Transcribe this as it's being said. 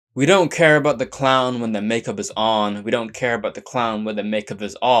We don't care about the clown when their makeup is on, we don't care about the clown when their makeup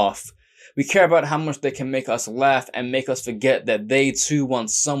is off. We care about how much they can make us laugh and make us forget that they too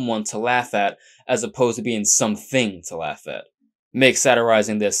want someone to laugh at, as opposed to being something to laugh at. Make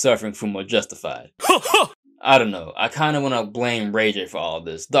satirizing their suffering feel more justified. I don't know, I kinda wanna blame Ray J for all of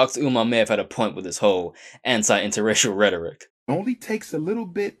this. Dr. Umar may have had a point with this whole anti-interracial rhetoric. It only takes a little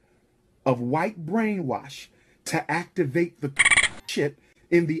bit of white brainwash to activate the shit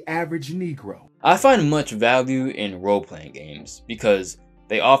in the average Negro. I find much value in role-playing games, because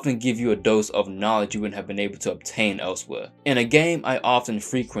they often give you a dose of knowledge you wouldn't have been able to obtain elsewhere. In a game I often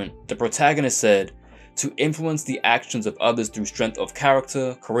frequent, the protagonist said, "To influence the actions of others through strength of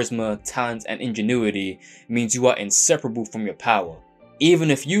character, charisma, talent, and ingenuity means you are inseparable from your power.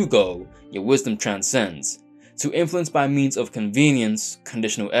 Even if you go, your wisdom transcends. To influence by means of convenience,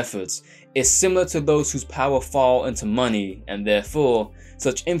 conditional efforts, is similar to those whose power fall into money, and therefore,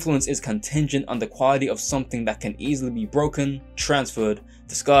 such influence is contingent on the quality of something that can easily be broken, transferred,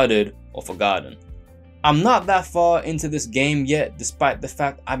 discarded, or forgotten." I'm not that far into this game yet, despite the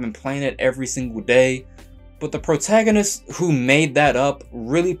fact I've been playing it every single day, but the protagonist who made that up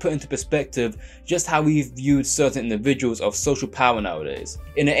really put into perspective just how we've viewed certain individuals of social power nowadays.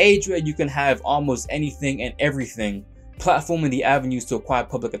 In an age where you can have almost anything and everything, platforming the avenues to acquire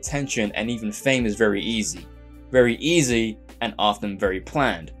public attention and even fame is very easy. Very easy, and often very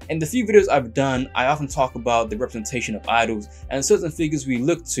planned. In the few videos I've done, I often talk about the representation of idols and certain figures we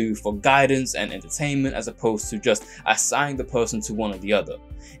look to for guidance and entertainment, as opposed to just assigning the person to one or the other.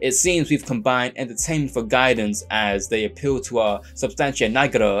 It seems we've combined entertainment for guidance as they appeal to our substantia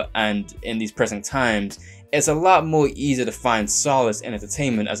nigra, and in these present times, it's a lot more easier to find solace in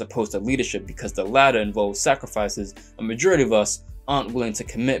entertainment as opposed to leadership, because the latter involves sacrifices a majority of us aren't willing to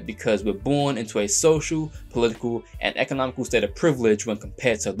commit because we're born into a social, political, and economical state of privilege when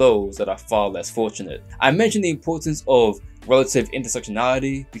compared to those that are far less fortunate. I mentioned the importance of relative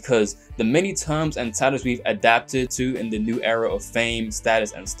intersectionality because the many terms and titles we've adapted to in the new era of fame,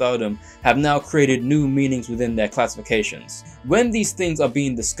 status, and stardom have now created new meanings within their classifications. When these things are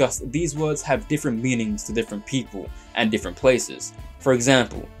being discussed, these words have different meanings to different people and different places. For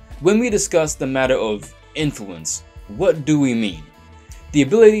example, when we discuss the matter of influence, what do we mean? The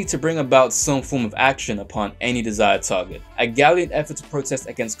ability to bring about some form of action upon any desired target. A gallant effort to protest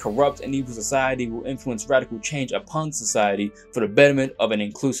against corrupt and evil society will influence radical change upon society for the betterment of an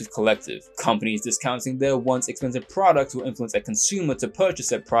inclusive collective. Companies discounting their once expensive products will influence a consumer to purchase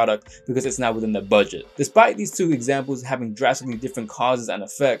that product because it's now within their budget. Despite these two examples having drastically different causes and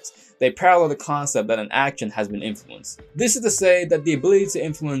effects, they parallel the concept that an action has been influenced. This is to say that the ability to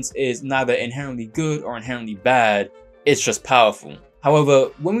influence is neither inherently good or inherently bad, it's just powerful. However,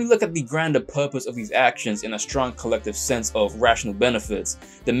 when we look at the grander purpose of these actions in a strong collective sense of rational benefits,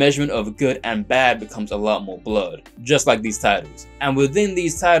 the measurement of good and bad becomes a lot more blurred, just like these titles. And within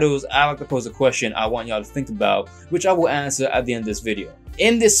these titles, I like to pose a question I want y'all to think about, which I will answer at the end of this video.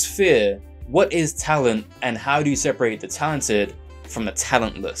 In this sphere, what is talent and how do you separate the talented from the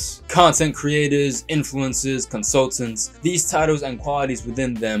talentless? Content creators, influencers, consultants, these titles and qualities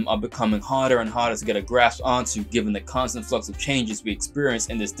within them are becoming harder and harder to get a grasp onto given the constant flux of changes we experience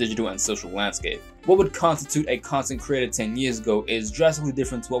in this digital and social landscape. What would constitute a content creator 10 years ago is drastically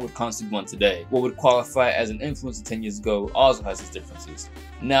different to what would constitute one today. What would qualify as an influencer 10 years ago also has its differences.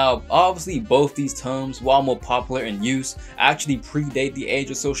 Now, obviously both these terms, while more popular in use, actually predate the age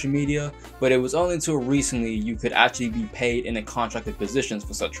of social media, but it was only until recently you could actually be paid in a contracted positions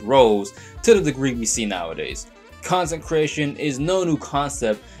for such roles to the degree we see nowadays. Content creation is no new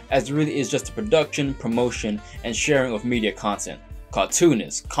concept, as it really is just the production, promotion, and sharing of media content.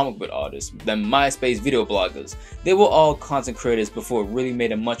 Cartoonists, comic book artists, then MySpace video bloggers, they were all content creators before it really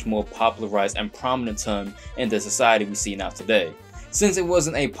made a much more popularized and prominent term in the society we see now today. Since it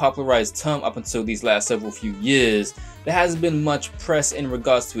wasn't a popularized term up until these last several few years, there hasn't been much press in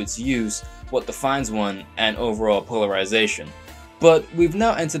regards to its use, what defines one, and overall polarization. But we've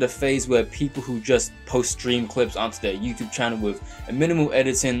now entered a phase where people who just post stream clips onto their YouTube channel with a minimal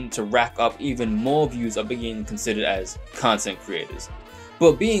editing to rack up even more views are being considered as content creators.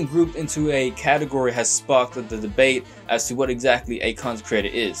 But being grouped into a category has sparked the debate as to what exactly a content creator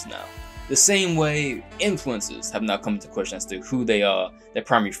is now. The same way influencers have now come into question as to who they are, their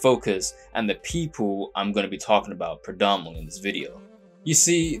primary focus, and the people I'm going to be talking about predominantly in this video. You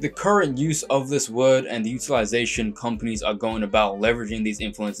see, the current use of this word and the utilization companies are going about leveraging these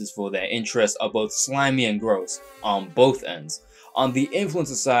influencers for their interests are both slimy and gross on both ends. On the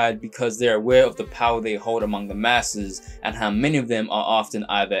influencer side, because they're aware of the power they hold among the masses and how many of them are often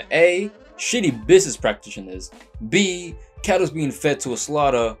either A, shitty business practitioners, B, Kettle's being fed to a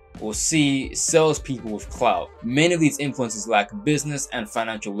slaughter, or C, salespeople with clout. Many of these influencers lack business and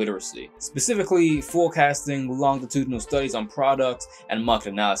financial literacy, specifically forecasting, longitudinal studies on products, and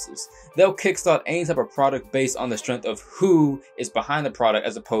market analysis. They'll kickstart any type of product based on the strength of who is behind the product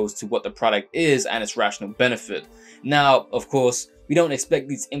as opposed to what the product is and its rational benefit. Now, of course, we don't expect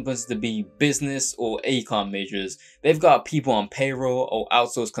these influencers to be business or econ majors. They've got people on payroll or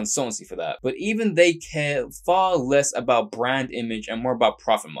outsourced consultancy for that. But even they care far less about brand image and more about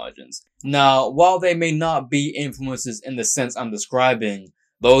profit margins. Now, while they may not be influencers in the sense I'm describing,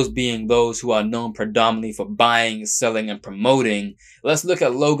 those being those who are known predominantly for buying, selling, and promoting, let's look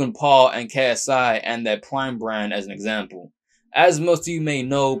at Logan Paul and KSI and their Prime brand as an example. As most of you may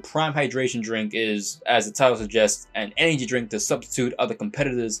know, Prime Hydration Drink is, as the title suggests, an energy drink to substitute other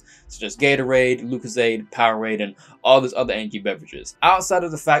competitors such as Gatorade, Lucozade, Powerade, and all those other energy beverages. Outside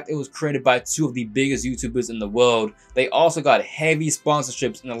of the fact it was created by two of the biggest YouTubers in the world, they also got heavy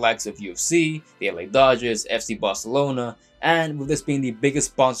sponsorships in the likes of UFC, the LA Dodgers, FC Barcelona, and with this being the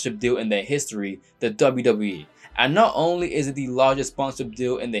biggest sponsorship deal in their history, the WWE. And not only is it the largest sponsorship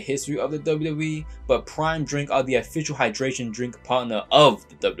deal in the history of the WWE, but Prime Drink are the official hydration drink partner of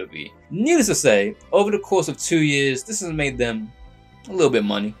the WWE. Needless to say, over the course of 2 years, this has made them a little bit of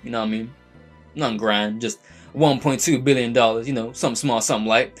money, you know what I mean? Nothing grand, just $1.2 billion, you know, something small, something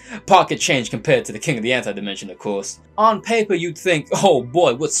light. Pocket change compared to the king of the anti-dimension, of course. On paper, you'd think, oh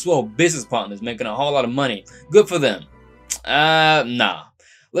boy, what swell business partners making a whole lot of money. Good for them. Nah.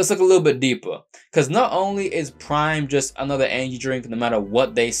 Let's look a little bit deeper. Because not only is Prime just another energy drink, no matter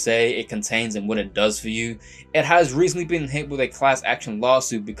what they say it contains and what it does for you, it has recently been hit with a class action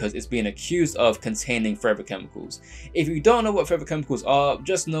lawsuit because it's being accused of containing forever chemicals. If you don't know what forever chemicals are,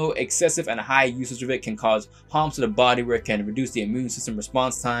 just know excessive and high usage of it can cause harm to the body, where it can reduce the immune system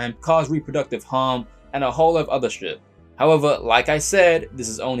response time, cause reproductive harm, and a whole lot of other shit. However, like I said, this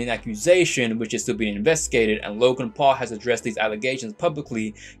is only an accusation which is still being investigated, and Logan Paul has addressed these allegations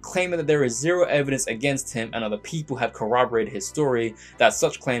publicly, claiming that there is zero evidence against him and other people have corroborated his story that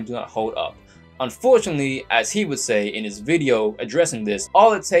such claims do not hold up. Unfortunately, as he would say in his video addressing this,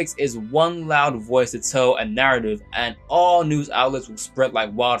 all it takes is one loud voice to tell a narrative and all news outlets will spread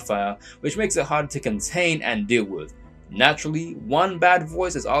like wildfire, which makes it harder to contain and deal with. Naturally, one bad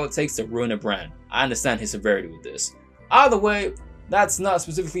voice is all it takes to ruin a brand. I understand his severity with this. Either way, that's not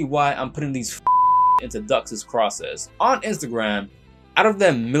specifically why I'm putting these into Ducks' crosshairs. On Instagram, out of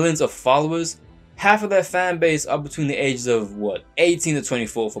their millions of followers, half of their fan base are between the ages of, 18 to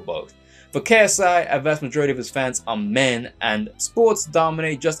 24 for both. For KSI, a vast majority of his fans are men, and sports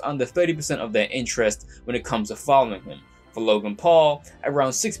dominate just under 30% of their interest when it comes to following him. For Logan Paul,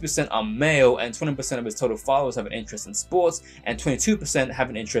 around 60% are male, and 20% of his total followers have an interest in sports, and 22% have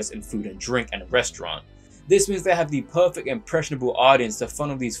an interest in food and drink and restaurant. This means they have the perfect impressionable audience to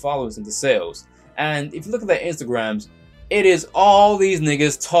funnel these followers into sales. And if you look at their Instagrams, it is all these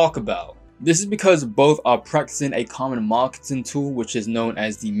niggas talk about. This is because both are practicing a common marketing tool which is known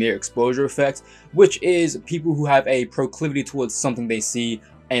as the mere exposure effect, which is people who have a proclivity towards something they see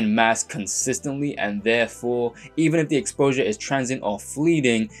en masse consistently, and therefore even if the exposure is transient or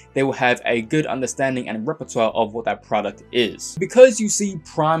fleeting, they will have a good understanding and repertoire of what that product is. Because you see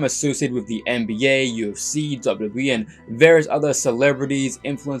Prime associated with the NBA, UFC, WWE, and various other celebrities,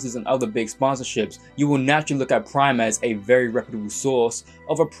 influencers, and other big sponsorships, you will naturally look at Prime as a very reputable source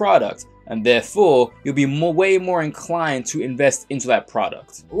of a product, and therefore you'll be way more inclined to invest into that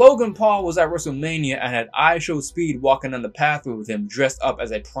product. Logan Paul was at WrestleMania and had iShow Speed walking down the pathway with him dressed up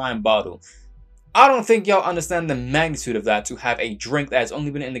as a Prime bottle. I don't think y'all understand the magnitude of that, to have a drink that has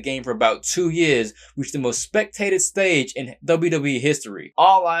only been in the game for about 2 years reach the most spectated stage in WWE history.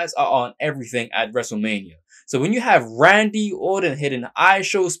 All eyes are on everything at WrestleMania. So when you have Randy Orton hitting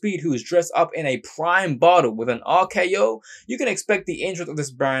iShow Speed, who is dressed up in a Prime bottle with an RKO, you can expect the interest of this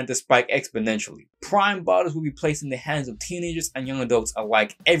brand to spike exponentially. Prime bottles will be placed in the hands of teenagers and young adults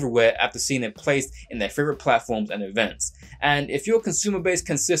alike everywhere after seeing it placed in their favorite platforms and events. And if your consumer base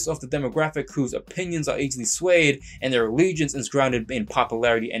consists of the demographic whose opinions are easily swayed and their allegiance is grounded in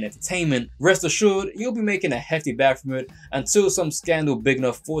popularity and entertainment, rest assured you'll be making a hefty bag from it until some scandal big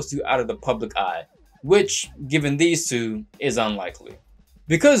enough forces you out of the public eye. Which, given these two, is unlikely.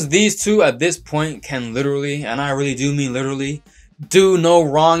 Because these two at this point can literally, and I really do mean literally, do no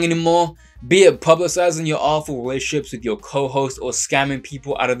wrong anymore, be it publicizing your awful relationships with your co-host or scamming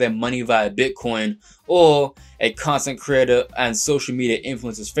people out of their money via Bitcoin, or a content creator and social media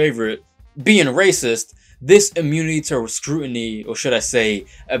influencer's favorite, being racist, This immunity to scrutiny, or should I say,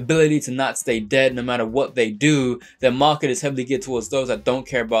 ability to not stay dead no matter what they do, their market is heavily geared towards those that don't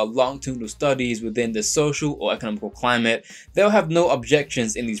care about longitudinal studies within the social or economical climate. They'll have no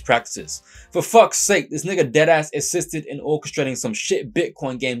objections in these practices. For fuck's sake, this nigga deadass assisted in orchestrating some shit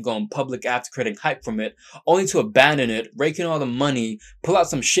Bitcoin game going public after creating hype from it, only to abandon it, raking all the money, pull out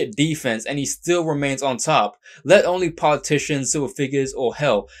some shit defense, and he still remains on top. Let only politicians, civil figures, or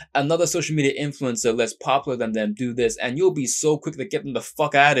hell, another social media influencer less popular than them do this, and you'll be so quick to get them the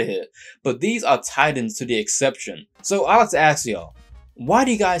fuck out of here. But these are titans to the exception. So I like to ask y'all, why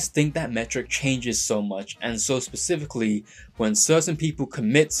do you guys think that metric changes so much, and so specifically when certain people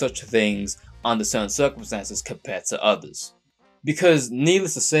commit such things under certain circumstances compared to others? Because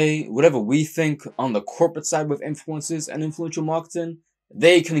needless to say, whatever we think on the corporate side with influencers and influential marketing,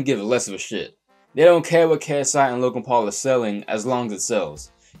 they couldn't give less of a shit. They don't care what KSI and Logan Paul are selling as long as it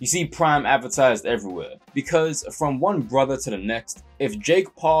sells. You see Prime advertised everywhere, because from one brother to the next, if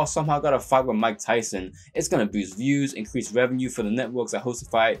Jake Paul somehow got a fight with Mike Tyson, it's gonna boost views, increase revenue for the networks that host the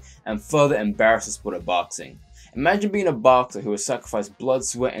fight, and further embarrass the sport of boxing. Imagine being a boxer who has sacrificed blood,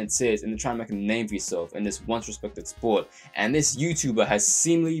 sweat, and tears in trying to make a name for yourself in this once respected sport, and this YouTuber has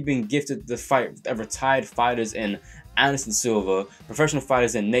seemingly been gifted the fight with retired fighters in Anderson Silva, professional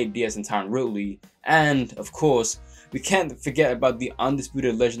fighters in Nate Diaz and Tyron Woodley, and, of course, we can't forget about the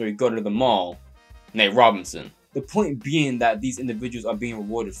undisputed legendary goat of them all, Nate Robinson. The point being that these individuals are being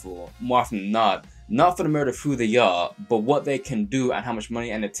rewarded for, more often than not for the merit of who they are, but what they can do and how much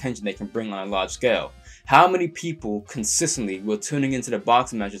money and attention they can bring on a large scale. How many people consistently were tuning into the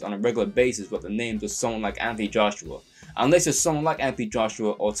boxing matches on a regular basis with the names of someone like Anthony Joshua? Unless you're someone like Anthony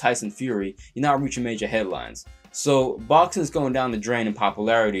Joshua or Tyson Fury, you're not reaching major headlines. So boxing is going down the drain in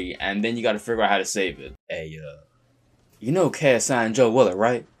popularity, and then you gotta figure out how to save it. Hey, you know KSI and Joe Willard,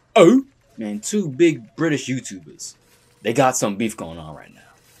 right? Oh? Man, two big British YouTubers. They got some beef going on right now.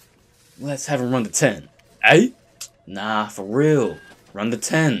 Let's have them run to 10. Eh? Nah, for real. Run to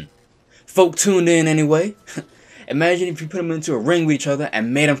 10. Folk tuned in anyway. Imagine if you put them into a ring with each other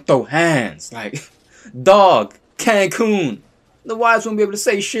and made them throw hands. Like, dog, Cancun. The wives won't be able to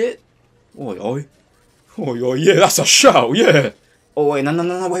say shit. Oi, oi. Oi, oi, yeah, that's a shout, yeah. Oh, wait, no,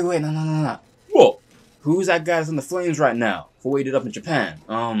 no. What? Who's that guy that's in the flames right now? Who waited up in Japan?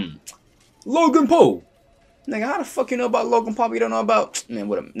 Logan Paul. Nigga, how the fuck you know about Logan Paul? You don't know about... Man,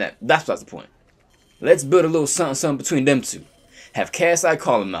 whatever. Nah, that's the point. Let's build a little something between them two. Have KSI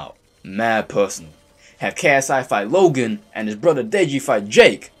call him out. Mad personal. Have KSI fight Logan and his brother Deji fight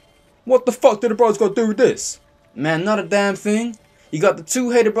Jake. What the fuck did the brothers got to do with this? Man, not a damn thing. You got the two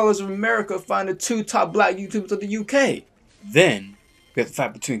hated brothers of America fighting the two top black YouTubers of the UK. Then, we have the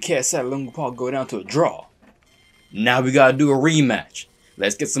fight between KSI and Logan Paul go down to a draw. Now we gotta do a rematch.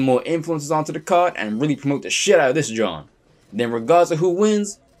 Let's get some more influencers onto the card and really promote the shit out of this John. Then regardless of who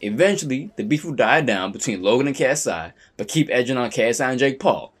wins, eventually the beef will die down between Logan and KSI, but keep edging on KSI and Jake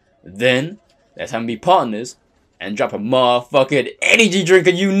Paul. Then, let's have them be partners and drop a motherfucking energy drink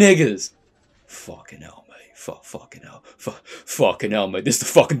on you niggas. Fucking hell, mate. Fucking hell. Fucking hell, mate. This is the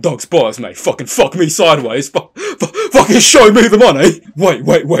fucking dog's bars, mate. Fucking fuck me sideways. Fucking show me the money.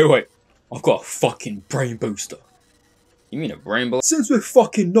 Wait. I've got a fucking brain booster. You mean a brain booster? Since we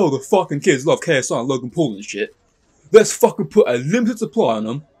fucking know the fucking kids love KSI and Logan Paul and shit, let's fucking put a limited supply on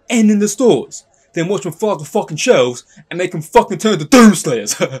them and in the stores. Then watch them fall off the fucking shelves and make them fucking turn to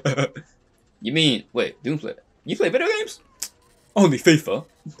Doomslayers. You mean, wait, Doomslayer? You play video games? Only FIFA.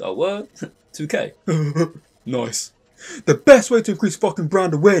 Oh, what? 2K. Nice. The best way to increase fucking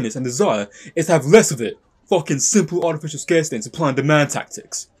brand awareness and desire is to have less of it. Fucking simple artificial scarcity and supply and demand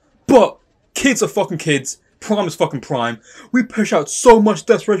tactics. But, kids are fucking kids. Prime is fucking prime. We push out so much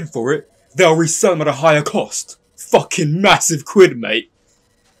desperation for it, they'll resell them at a higher cost. Fucking massive quid, mate.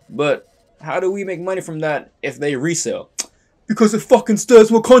 But, how do we make money from that if they resell? Because it fucking stirs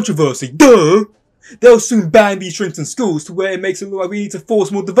more controversy. Duh! They'll soon ban these drinks in schools to where it makes it look like we need to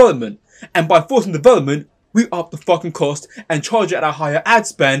force more development. And by forcing development, we up the fucking cost and charge it at a higher ad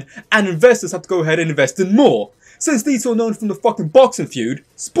spend, and investors have to go ahead and invest in more. Since these are known from the fucking boxing feud,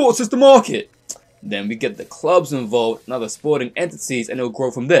 sports is the market. Then we get the clubs involved and other sporting entities, and it'll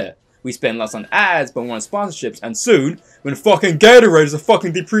grow from there. We spend less on ads, but more on sponsorships, and soon, when fucking Gatorade is a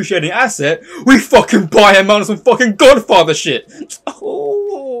fucking depreciating asset, we fucking buy him out of some fucking Godfather shit.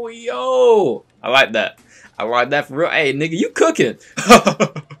 Oh, yo. I like that. I like that for real. Hey, nigga, you cooking.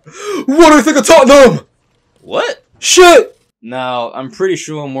 What do you think of Tottenham? What? Shit! Now, I'm pretty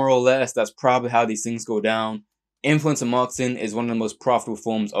sure more or less that's probably how these things go down. Influencer marketing is one of the most profitable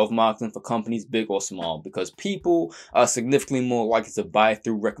forms of marketing for companies big or small because people are significantly more likely to buy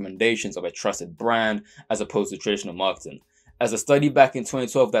through recommendations of a trusted brand as opposed to traditional marketing. As a study back in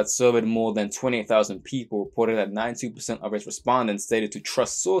 2012 that surveyed more than 28,000 people reported that 92% of its respondents stated to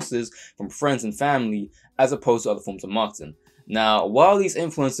trust sources from friends and family as opposed to other forms of marketing. Now, while these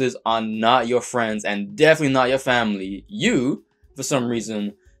influencers are not your friends and definitely not your family, you, for some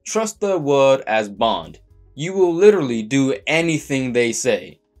reason, trust their word as bond. You will literally do anything they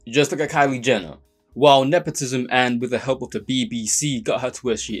say, just like a Kylie Jenner. While nepotism and with the help of the BBC got her to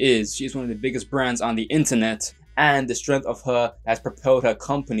where she is one of the biggest brands on the internet, and the strength of her has propelled her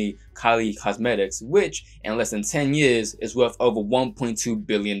company, Kylie Cosmetics, which in less than 10 years is worth over $1.2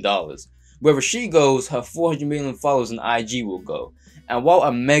 billion. Wherever she goes, her 400 million followers on IG will go. And while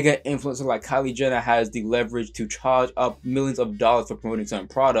a mega influencer like Kylie Jenner has the leverage to charge up millions of dollars for promoting certain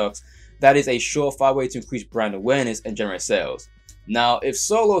products, that is a surefire way to increase brand awareness and generate sales. Now, if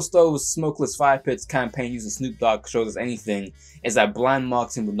Solo Stove's Smokeless Fire Pits campaign using Snoop Dogg shows us anything, is that blind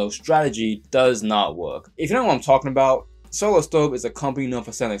marketing with no strategy does not work. If you know what I'm talking about, Solo Stove is a company known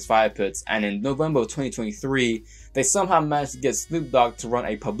for selling fire pits, and in November of 2023, they somehow managed to get Snoop Dogg to run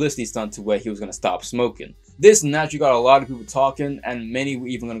a publicity stunt to where he was going to stop smoking. This naturally got a lot of people talking, and many were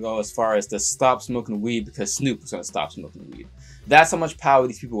even going to go as far as to stop smoking weed because Snoop was going to stop smoking weed. That's how much power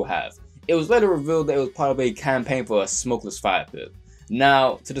these people have. It was later revealed that it was part of a campaign for a smokeless fire pit.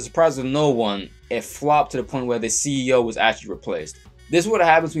 Now, to the surprise of no one, it flopped to the point where the CEO was actually replaced. This is what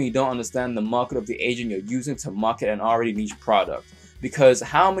happens when you don't understand the market of the agent you're using to market an already niche product. Because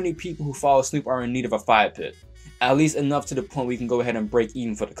how many people who follow Snoop are in need of a fire pit? At least enough to the point where you can go ahead and break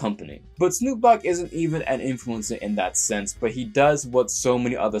even for the company. But Snoop Dogg isn't even an influencer in that sense, but he does what so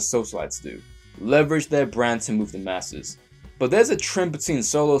many other socialites do. Leverage their brand to move the masses. But there's a trend between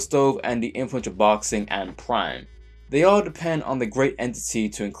Solo Stove and the influencer boxing and Prime. They all depend on the great entity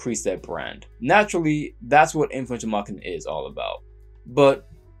to increase their brand. Naturally, that's what influencer marketing is all about. But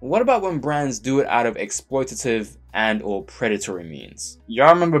what about when brands do it out of exploitative and or predatory means?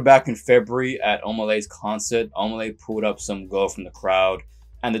 Y'all remember back in February at Omalay's concert, Omalay pulled up some girl from the crowd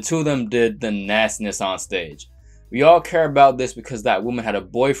and the two of them did the nastiness on stage. We all care about this because that woman had a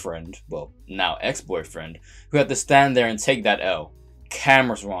boyfriend, well, now ex-boyfriend, who had to stand there and take that L.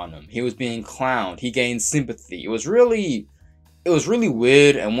 Cameras were on him. He was being clowned. He gained sympathy. It was really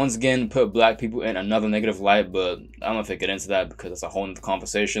weird, and once again put black people in another negative light, but I don't know if I get into that because that's a whole nother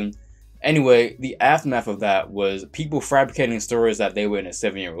conversation. Anyway, the aftermath of that was people fabricating stories that they were in a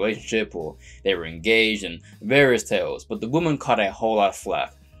 7-year relationship or they were engaged and various tales, but the woman caught a whole lot of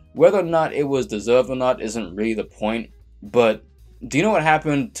flack. Whether or not it was deserved or not isn't really the point, but do you know what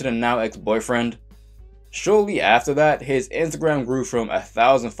happened to the now ex-boyfriend? Shortly after that, his Instagram grew from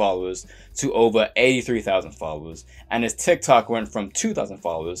 1,000 followers to over 83,000 followers, and his TikTok went from 2,000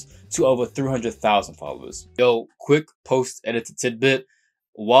 followers to over 300,000 followers. Yo, quick post-edited tidbit.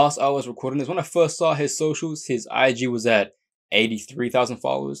 Whilst I was recording this, when I first saw his socials, his IG was at 83,000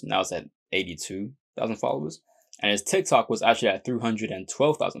 followers, now it's at 82,000 followers. And his TikTok was actually at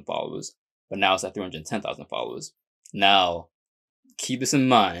 312,000 followers, but now it's at 310,000 followers. Now, keep this in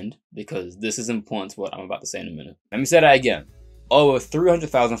mind, because this is important to what I'm about to say in a minute. Let me say that again. Over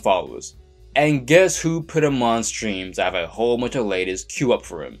 300,000 followers. And guess who put him on streams to have a whole bunch of ladies queue up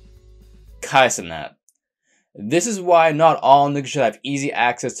for him? Kai Cenat. This is why not all niggas should have easy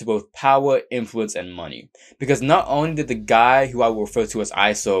access to both power, influence, and money. Because not only did the guy who I will refer to as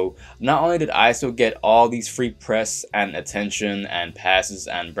ISO, not only did ISO get all these free press and attention and passes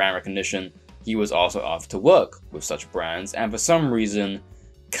and brand recognition, he was also offered to work with such brands, and for some reason,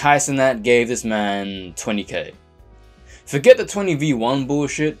 Kai Cenat gave this man 20k. Forget the 20v1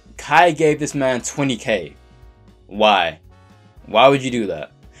 bullshit, Kai gave this man 20k. Why? Why would you do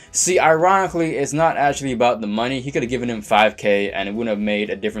that? See, ironically, it's not actually about the money. He could have given him 5k and it wouldn't have made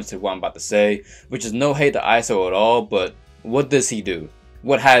a difference to what I'm about to say, which is no hate to ISO at all, but what does he do?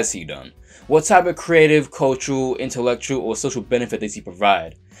 What has he done? What type of creative, cultural, intellectual, or social benefit does he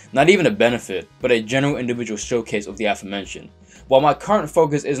provide? Not even a benefit, but a general individual showcase of the aforementioned. While my current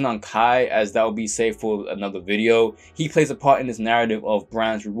focus isn't on Kai, as that will be saved for another video, he plays a part in this narrative of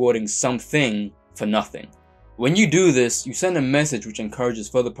brands rewarding something for nothing. When you do this, you send a message which encourages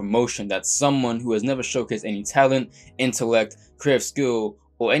further promotion that someone who has never showcased any talent, intellect, creative skill,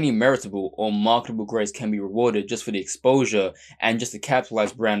 or any meritable or marketable grace can be rewarded just for the exposure and just to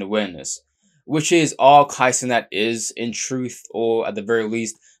capitalize brand awareness. Which is all Kai Cenat is in truth, or at the very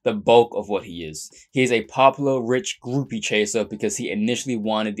least, the bulk of what he is. He is a popular, rich groupie chaser because he initially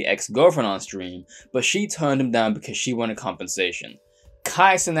wanted the ex-girlfriend on stream, but she turned him down because she wanted compensation.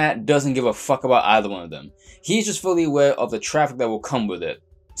 Kai Cenat doesn't give a fuck about either one of them. He's just fully aware of the traffic that will come with it.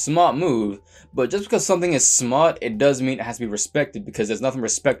 Smart move, but just because something is smart, it doesn't mean it has to be respected, because there's nothing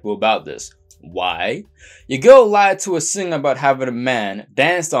respectable about this. Why? Your girl lied to a singer about having a man,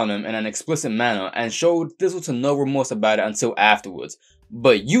 danced on him in an explicit manner, and showed little to no remorse about it until afterwards.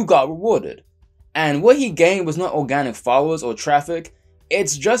 But you got rewarded. And what he gained was not organic followers or traffic,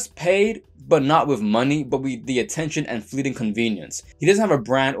 it's just paid, but not with money, but with the attention and fleeting convenience. He doesn't have a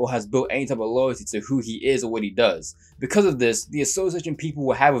brand or has built any type of loyalty to who he is or what he does. Because of this, the association people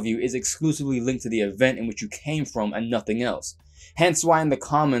will have with you is exclusively linked to the event in which you came from and nothing else. Hence why in the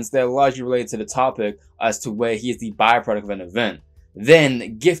comments they're largely related to the topic as to where he is the byproduct of an event.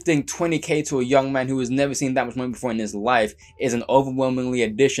 Then, gifting 20k to a young man who has never seen that much money before in his life is an overwhelmingly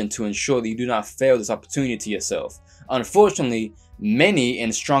addition to ensure that you do not fail this opportunity to yourself. Unfortunately, many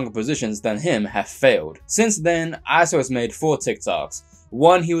in stronger positions than him have failed. Since then, ISO has made 4 TikToks.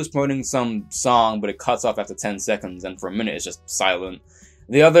 One, he was promoting some song, but it cuts off after 10 seconds, and for a minute it's just silent.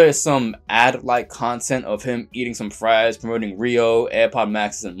 The other is some ad-like content of him eating some fries, promoting Rio, AirPod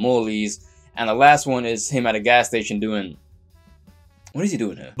Maxes, and Morley's. And the last one is him at a gas station doing... what is he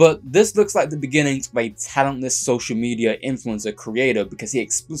doing here? But this looks like the beginnings of a talentless social media influencer creator, because he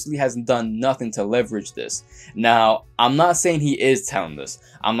explicitly hasn't done nothing to leverage this. Now, I'm not saying he is talentless.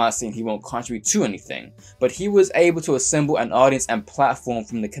 I'm not saying he won't contribute to anything. But he was able to assemble an audience and platform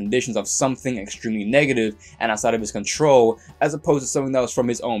from the conditions of something extremely negative and outside of his control, as opposed to something that was from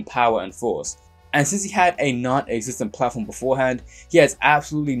his own power and force. And since he had a non-existent platform beforehand, he has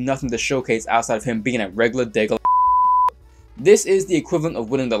absolutely nothing to showcase outside of him being a regular degular. This is the equivalent of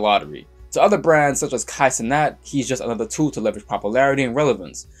winning the lottery. To other brands such as Kai Cenat, he's just another tool to leverage popularity and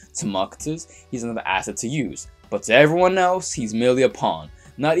relevance. To marketers, he's another asset to use. But to everyone else, he's merely a pawn.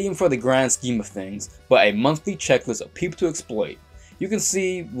 Not even for the grand scheme of things, but a monthly checklist of people to exploit. You can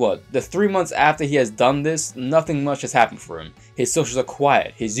see, the 3 months after he has done this, nothing much has happened for him. His socials are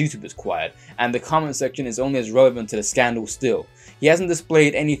quiet, his YouTube is quiet, and the comment section is only as relevant to the scandal still. He hasn't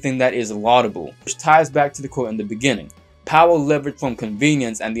displayed anything that is laudable, which ties back to the quote in the beginning. Power leveraged from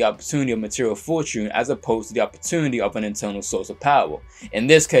convenience and the opportunity of material fortune, as opposed to the opportunity of an internal source of power. In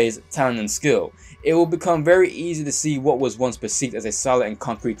this case, talent and skill. It will become very easy to see what was once perceived as a solid and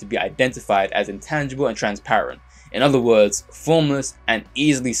concrete to be identified as intangible and transparent. In other words, formless and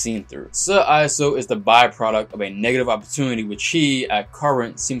easily seen through. Sir ISO is the byproduct of a negative opportunity which he, at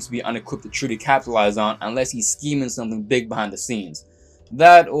current, seems to be unequipped to truly capitalize on unless he's scheming something big behind the scenes.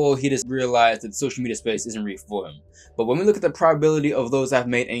 That, or he just realized that the social media space isn't really for him. But when we look at the probability of those that have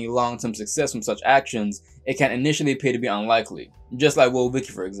made any long-term success from such actions, it can initially appear to be unlikely. Just like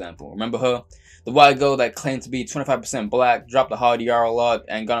Vicky, for example. Remember her? The white girl that claimed to be 25% black, dropped a hard ER a lot,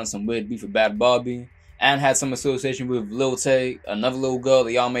 and got on some weird beef with Bad Barbie, and had some association with Lil Tay, another little girl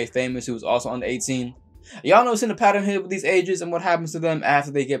that y'all made famous who was also under 18. Y'all noticing the pattern here with these ages and what happens to them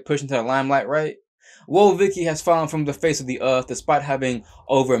after they get pushed into the limelight, right? Vicky has fallen from the face of the earth despite having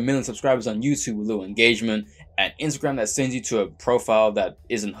over 1 million subscribers on YouTube with little engagement, an Instagram that sends you to a profile that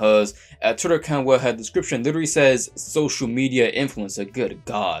isn't hers, a Twitter account where her description literally says social media influencer, good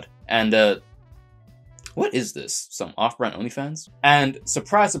god. And what is this? Some off-brand OnlyFans? And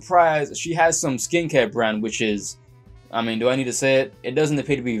surprise, surprise, she has some skincare brand which is, I mean, do I need to say it? It doesn't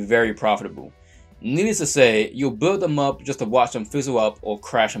appear to be very profitable. Needless to say, you'll build them up just to watch them fizzle up or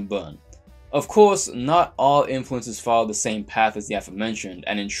crash and burn. Of course, not all influencers follow the same path as the aforementioned,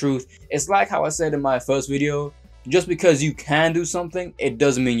 and in truth, it's like how I said in my first video, just because you can do something, it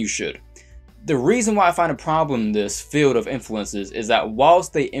doesn't mean you should. The reason why I find a problem in this field of influencers is that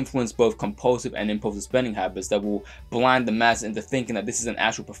whilst they influence both compulsive and impulsive spending habits that will blind the masses into thinking that this is an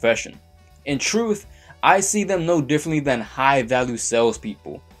actual profession, in truth, I see them no differently than high-value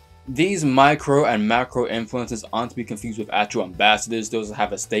salespeople. These micro and macro influencers aren't to be confused with actual ambassadors, those that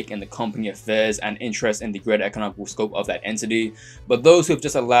have a stake in the company affairs and interest in the greater economical scope of that entity, but those who have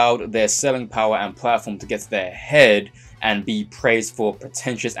just allowed their selling power and platform to get to their head and be praised for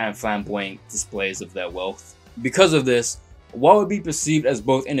pretentious and flamboyant displays of their wealth. Because of this, what would be perceived as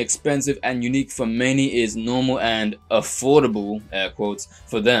both inexpensive and unique for many is normal and affordable, air quotes,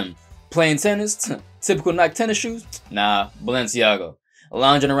 for them. Playing tennis? Typical Nike tennis shoes? Nah, Balenciaga.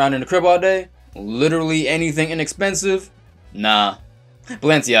 Lounging around in the crib all day? Literally anything inexpensive? Nah,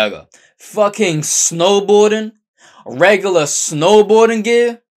 Balenciaga. Fucking snowboarding? Regular snowboarding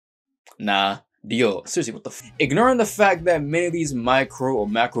gear? Nah, Dior. Seriously, what the f? Ignoring the fact that many of these micro or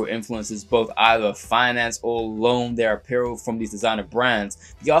macro influencers both either finance or loan their apparel from these designer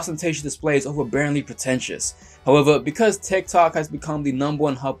brands, the ostentatious display is overbearingly pretentious. However, because TikTok has become the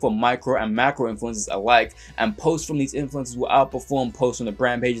 #1 hub for micro and macro influencers alike, and posts from these influencers will outperform posts on the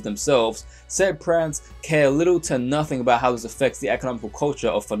brand pages themselves, said brands care little to nothing about how this affects the economical culture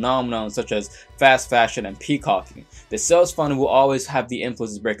of phenomena such as fast fashion and peacocking. The sales funnel will always have the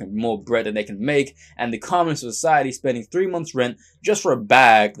influencers breaking more bread than they can make, and the common society spending 3 months rent just for a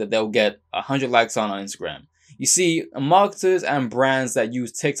bag that they'll get 100 likes on Instagram. You see, marketers and brands that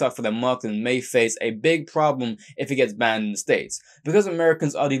use TikTok for their marketing may face a big problem if it gets banned in the States. Because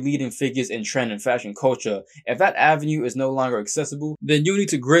Americans are the leading figures in trend and fashion culture, if that avenue is no longer accessible, then you need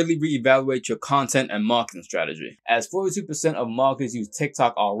to greatly reevaluate your content and marketing strategy. As 42% of marketers use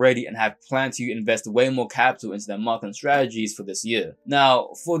TikTok already and have planned to invest way more capital into their marketing strategies for this year. Now,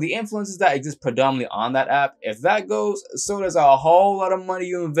 for the influencers that exist predominantly on that app, if that goes, so there's a whole lot of money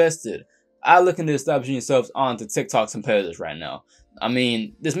you invested. I look into establishing yourselves onto TikTok's competitors right now. I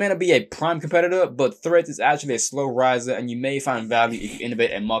mean, this may not be a prime competitor, but Threads is actually a slow riser, and you may find value if you innovate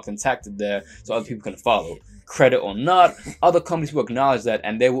a marketing tactic there so other people can follow. Credit or not, other companies will acknowledge that,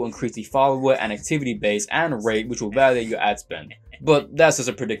 and they will increase the follower and activity base and rate, which will validate your ad spend. But that's just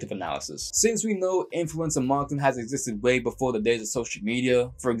a predictive analysis. Since we know influencer marketing has existed way before the days of social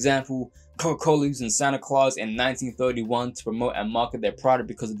media, for example, Coca-Cola using Santa Claus in 1931 to promote and market their product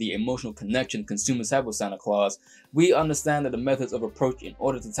because of the emotional connection consumers have with Santa Claus, we understand that the methods of approach in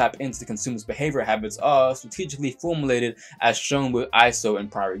order to tap into the consumer's behavior habits are strategically formulated as shown with ISO in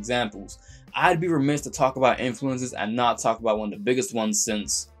prior examples. I'd be remiss to talk about influencers and not talk about one of the biggest ones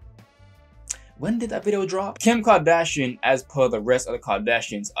since... when did that video drop? Kim Kardashian, as per the rest of the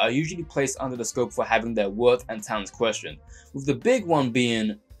Kardashians, are usually placed under the scope for having their worth and talents questioned, with the big one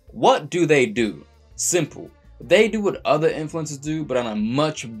being, what do they do? Simple. They do what other influencers do, but on a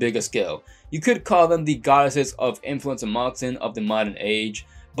much bigger scale. You could call them the goddesses of influencer marketing of the modern age.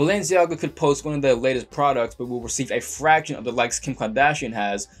 Balenciaga could post one of their latest products but will receive a fraction of the likes Kim Kardashian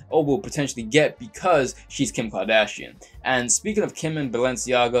has, or will potentially get because she's Kim Kardashian. And speaking of Kim and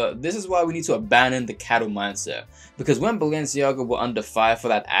Balenciaga, this is why we need to abandon the cattle mindset. Because when Balenciaga were under fire for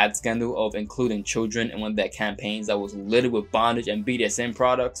that ad scandal of including children in one of their campaigns that was littered with bondage and BDSM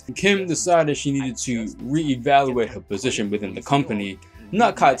products, Kim decided she needed to reevaluate her position within the company,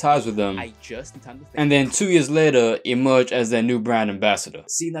 not cut ties with them, and then 2 years later emerge as their new brand ambassador.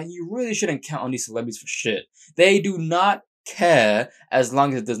 See, now you really shouldn't count on these celebrities for shit. They do not care as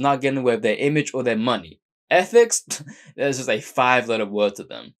long as it does not get in the way of their image or their money. Ethics? That's just a 5-letter word to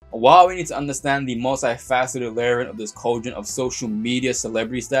them. While we need to understand the multifaceted layering of this cauldron of social media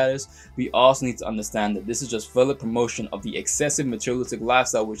celebrity status, we also need to understand that this is just further promotion of the excessive materialistic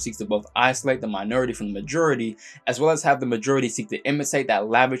lifestyle which seeks to both isolate the minority from the majority, as well as have the majority seek to imitate that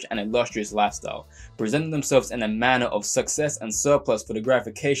lavish and illustrious lifestyle, presenting themselves in a manner of success and surplus for the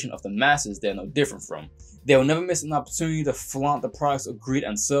gratification of the masses they are no different from. They will never miss an opportunity to flaunt the products of greed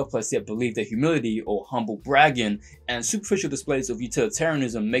and surplus, yet believe that humility or humble bragging and superficial displays of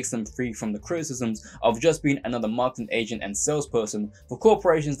utilitarianism makes them free from the criticisms of just being another marketing agent and salesperson for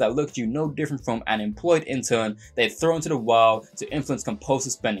corporations that look at you no different from an employed intern they throw into the wild to influence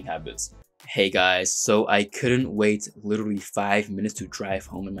compulsive spending habits. Hey guys, so I couldn't wait literally 5 minutes to drive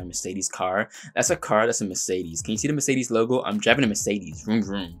home in my Mercedes car. That's a car, that's a Mercedes. Can you see the Mercedes logo? I'm driving a Mercedes, vroom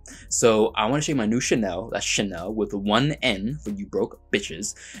vroom. So I want to show you my new Chanel, that's Chanel with one N for you broke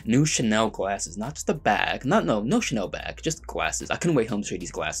bitches. New Chanel glasses, not just a bag, no Chanel bag, just glasses. I couldn't wait home to show you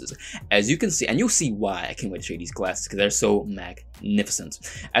these glasses. As you can see, and you'll see why I can't wait to show you these glasses, because they're so magnificent.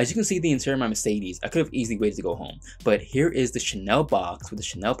 As you can see the interior of my Mercedes, I could have easily waited to go home. But here is the Chanel box with the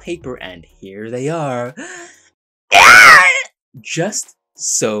Chanel paper, and here they are. Just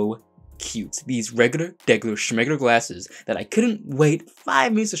so cute. These regular schmegular glasses that I couldn't wait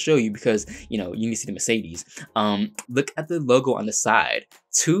 5 minutes to show you because, you know, you need to see the Mercedes. Look at the logo on the side.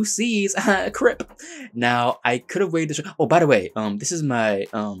 2 C's, crip. Now, I could have waited to show. Oh, by the way, this is my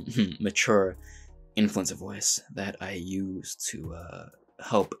mature influencer voice that I use to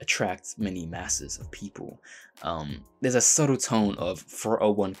help attract many masses of people. There's a subtle tone of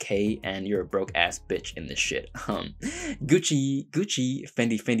 401k and you're a broke ass bitch in this shit. Gucci,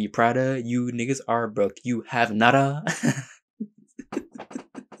 Fendi, Prada, you niggas are broke, you have nada.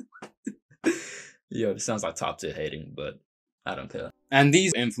 Yo, this sounds like top tier hating, but I don't care. And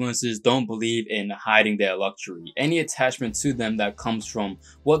these influencers don't believe in hiding their luxury. Any attachment to them that comes from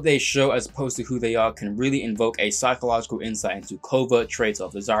what they show as opposed to who they are can really invoke a psychological insight into covert traits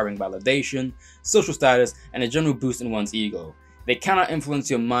of desiring validation, social status, and a general boost in one's ego. They cannot influence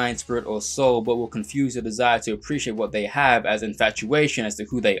your mind, spirit, or soul, but will confuse your desire to appreciate what they have as infatuation as to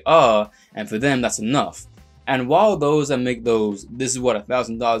who they are, and for them that's enough. And while those that make those, this is what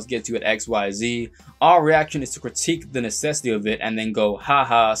 $1,000 gets you at XYZ, our reaction is to critique the necessity of it and then go,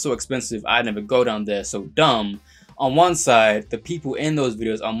 haha, so expensive, I'd never go down there, so dumb. On one side, the people in those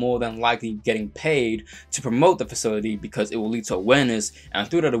videos are more than likely getting paid to promote the facility because it will lead to awareness, and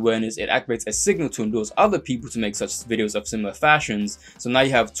through that awareness, it activates a signal to endorse other people to make such videos of similar fashions. So now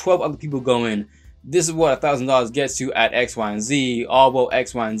you have 12 other people going, this is what $1,000 gets you at X, Y, and Z, all while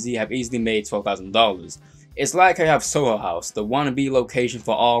X, Y, and Z have easily made $12,000. It's like I have Soho House, the wannabe location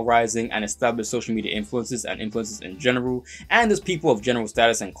for all rising and established social media influencers and influencers in general, and there's people of general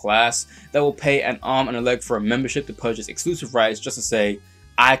status and class that will pay an arm and a leg for a membership to purchase exclusive rights just to say,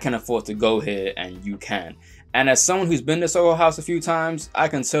 I can afford to go here and you can. And as someone who's been to Soho House a few times, I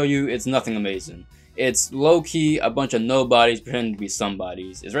can tell you it's nothing amazing. It's low-key a bunch of nobodies pretending to be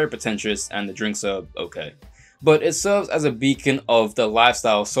somebodies. It's very pretentious and the drinks are okay. But it serves as a beacon of the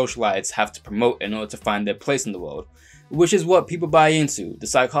lifestyle socialites have to promote in order to find their place in the world, which is what people buy into, the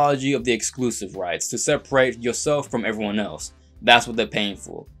psychology of the exclusive rights, to separate yourself from everyone else. That's what they're paying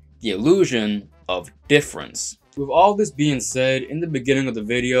for, the illusion of difference. With all this being said, in the beginning of the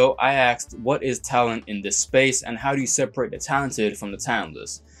video, I asked what is talent in this space and how do you separate the talented from the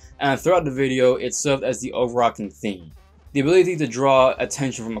talentless? And throughout the video, it served as the overarching theme. The ability to draw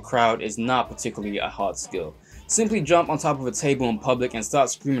attention from a crowd is not particularly a hard skill. Simply jump on top of a table in public and start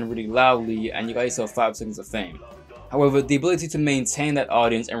screaming really loudly and you got yourself 5 seconds of fame. However, the ability to maintain that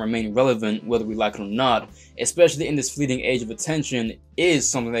audience and remain relevant whether we like it or not, especially in this fleeting age of attention, is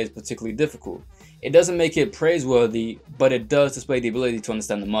something that is particularly difficult. It doesn't make it praiseworthy, but it does display the ability to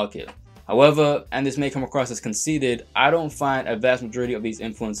understand the market. However, and this may come across as conceited, I don't find a vast majority of these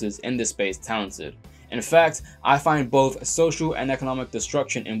influencers in this space talented. In fact, I find both social and economic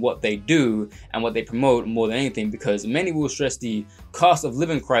destruction in what they do and what they promote more than anything, because many will stress the cost of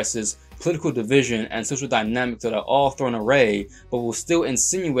living crisis, political division, and social dynamics that are all thrown array, but will still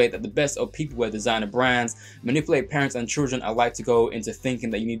insinuate that the best of people wear designer brands, manipulate parents and children alike to go into thinking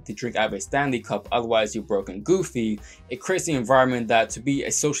that you need to drink out of a Stanley cup, otherwise you're broke and goofy. It creates the environment that to be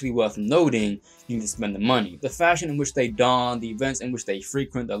a socially worth noting, you need to spend the money. The fashion in which they don, the events in which they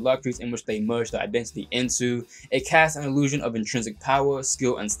frequent, the luxuries in which they merge their identity into, it casts an illusion of intrinsic power,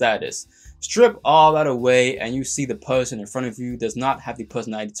 skill, and status. Strip all that away and you see the person in front of you does not have the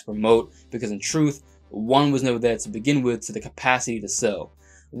personality to promote, because in truth, one was never there to begin with to the capacity to sell.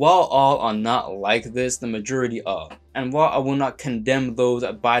 While all are not like this, the majority are. And while I will not condemn those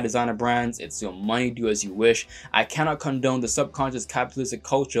that buy designer brands, it's your money, do as you wish, I cannot condone the subconscious capitalistic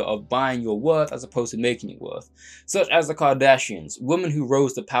culture of buying your worth as opposed to making it worth. Such as the Kardashians, women who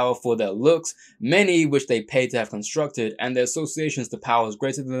rose to power for their looks, many which they paid to have constructed, and their associations to powers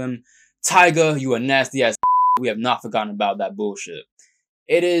greater than them. Tiger, you a nasty ass. We have not forgotten about that bullshit.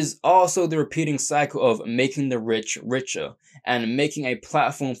 It is also the repeating cycle of making the rich richer and making a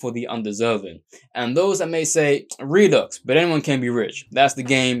platform for the undeserving. And those that may say, redux, but anyone can be rich. That's the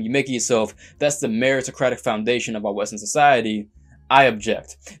game, you make it yourself. That's the meritocratic foundation of our Western society. I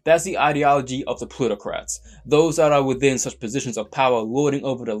object. That's the ideology of the plutocrats. Those that are within such positions of power lording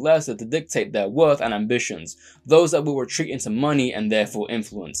over the lesser to dictate their worth and ambitions. Those that will retreat into money and therefore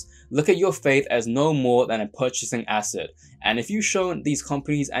influence. Look at your faith as no more than a purchasing asset. And if you show these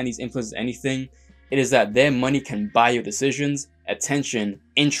companies and these influencers anything, it is that their money can buy your decisions, attention,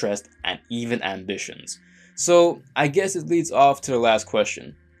 interest, and even ambitions. So I guess it leads off to the last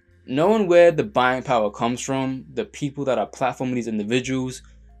question. Knowing where the buying power comes from, the people that are platforming these individuals,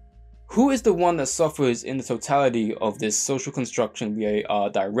 who is the one that suffers in the totality of this social construction we are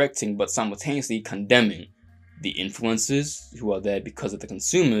directing but simultaneously condemning? The influencers who are there because of the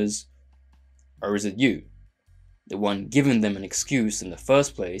consumers, or is it you? The one giving them an excuse in the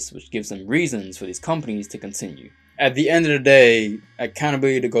first place, which gives them reasons for these companies to continue. At the end of the day,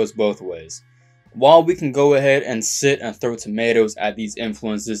 accountability goes both ways. While we can go ahead and sit and throw tomatoes at these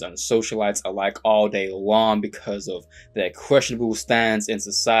influencers and socialites alike all day long because of their questionable stance in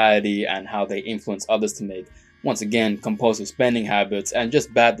society and how they influence others to make, once again, compulsive spending habits and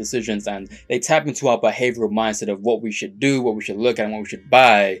just bad decisions, and they tap into our behavioral mindset of what we should do, what we should look at, and what we should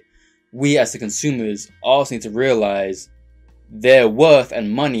buy, we as the consumers also need to realize their worth and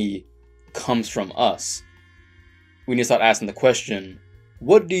money comes from us. We need to start asking the question,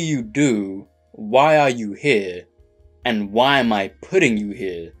 what do you do? Why are you here? And why am I putting you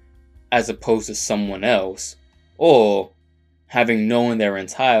here? As opposed to someone else, or having known there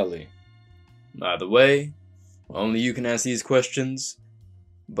entirely. Either way, only you can answer these questions,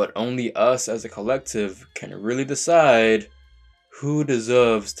 but only us as a collective can really decide who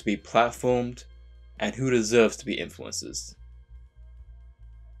deserves to be platformed and who deserves to be influencers.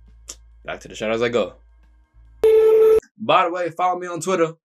 Back to the shadows I go. By the way, follow me on Twitter